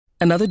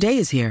Another day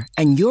is here,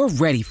 and you're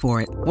ready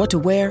for it. What to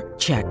wear?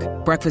 Check.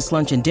 Breakfast,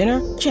 lunch, and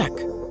dinner? Check.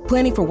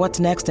 Planning for what's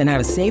next and how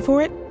to save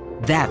for it?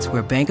 That's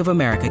where Bank of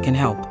America can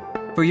help.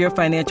 For your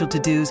financial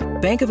to-dos,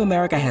 Bank of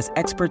America has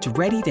experts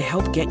ready to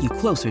help get you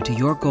closer to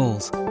your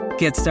goals.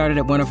 Get started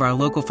at one of our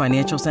local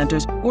financial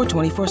centers or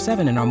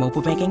 24/7 in our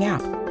mobile banking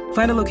app.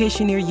 Find a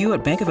location near you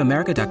at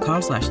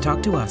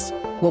bankofamerica.com/talktous.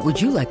 What would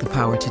you like the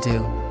power to do?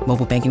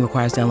 Mobile banking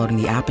requires downloading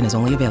the app and is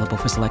only available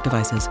for select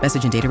devices.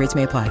 Message and data rates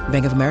may apply.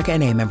 Bank of America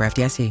N.A., member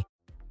FDIC.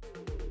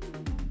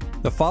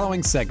 The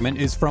following segment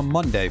is from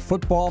Monday,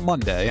 Football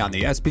Monday, on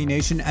the SB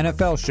Nation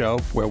NFL Show,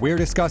 where we're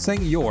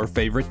discussing your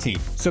favorite team.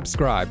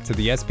 Subscribe to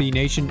the SB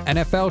Nation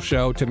NFL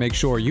Show to make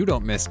sure you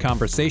don't miss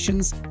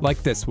conversations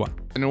like this one.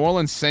 The New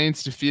Orleans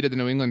Saints defeated the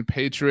New England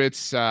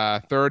Patriots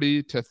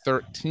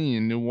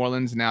 30-13. New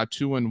Orleans now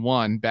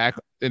 2-1, back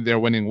in their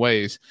winning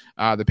ways.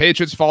 The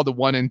Patriots fall to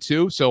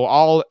 1-2, so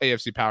all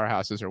AFC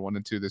powerhouses are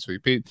 1-2 this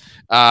week, Pete.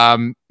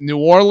 New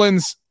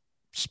Orleans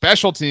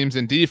special teams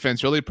and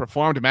defense really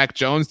performed. Mac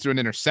Jones threw an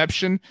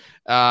interception.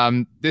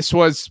 This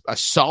was a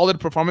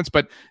solid performance,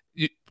 but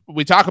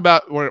we talk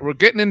about we're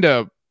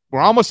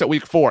almost at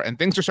week 4 and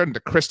things are starting to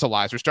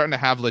crystallize. We're starting to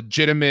have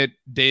legitimate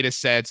data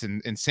sets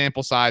and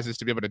sample sizes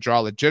to be able to draw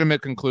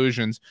legitimate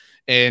conclusions.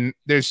 And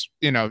there's,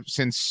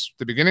 since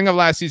the beginning of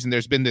last season,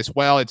 there's been this,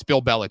 it's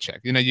Bill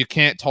Belichick. You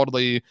can't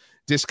totally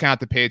discount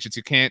the Patriots.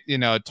 You can't,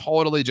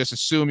 totally just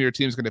assume your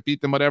team's going to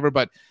beat them, whatever,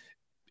 but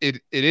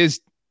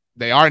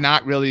they are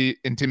not really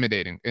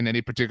intimidating in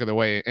any particular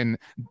way. And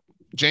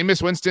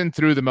Jameis Winston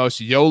threw the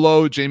most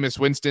YOLO Jameis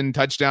Winston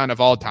touchdown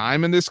of all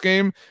time in this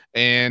game.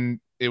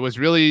 And it was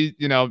really,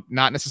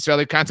 not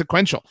necessarily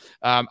consequential.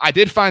 I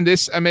did find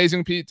this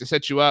amazing, Pete, to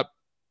set you up.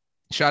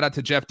 Shout out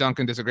to Jeff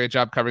Duncan, does a great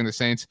job covering the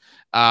Saints.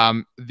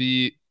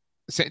 The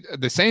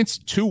Saints'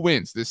 2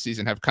 wins this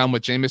season have come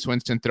with Jameis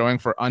Winston throwing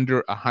for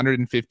under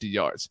 150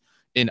 yards.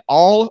 In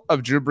all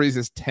of Drew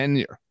Brees'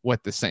 tenure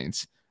with the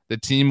Saints, the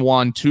team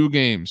won 2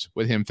 games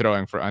with him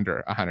throwing for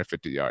under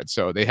 150 yards.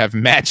 So they have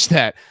matched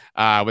that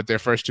with their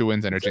first 2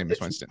 wins under Jameis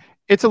Winston.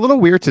 It's a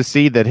little weird to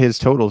see that his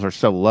totals are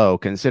so low,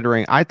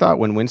 considering I thought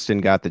when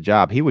Winston got the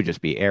job, he would just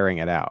be airing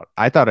it out.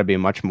 I thought it'd be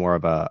much more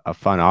of a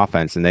fun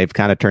offense, and they've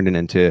kind of turned it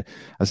into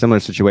a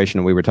similar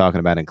situation we were talking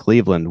about in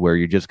Cleveland, where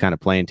you're just kind of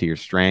playing to your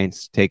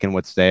strengths, taking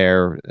what's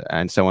there,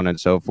 and so on and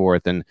so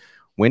forth. And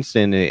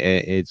Winston,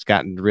 it's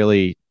gotten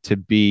really to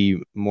be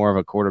more of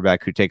a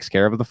quarterback who takes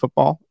care of the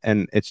football,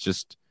 and it's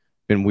just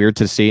been weird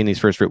to see in these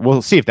first 3.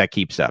 We'll see if that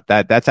keeps up.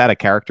 That's out of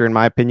character in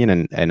my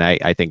opinion, and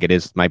I think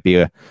it might be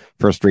a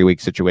first 3-week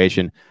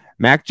situation.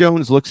 Mac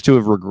Jones looks to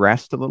have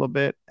regressed a little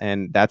bit,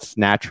 and that's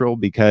natural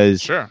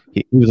because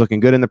he was looking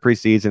good in the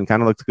preseason,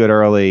 kind of looked good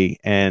early,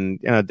 and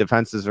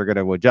defenses are going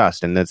to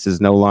adjust, and this is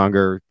no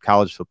longer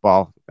college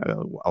football.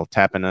 I'll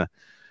tap into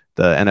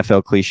the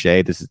NFL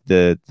cliche. This is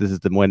the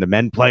when the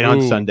men play on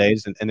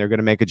Sundays, and they're going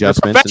to make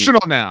adjustments. They're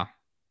professional now.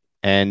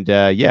 And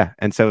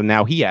and so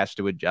now he has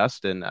to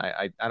adjust, and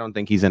I don't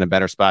think he's in a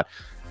better spot.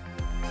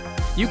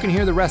 You can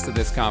hear the rest of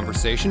this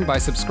conversation by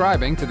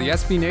subscribing to the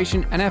SB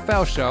Nation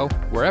NFL Show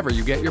wherever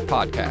you get your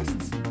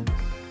podcasts.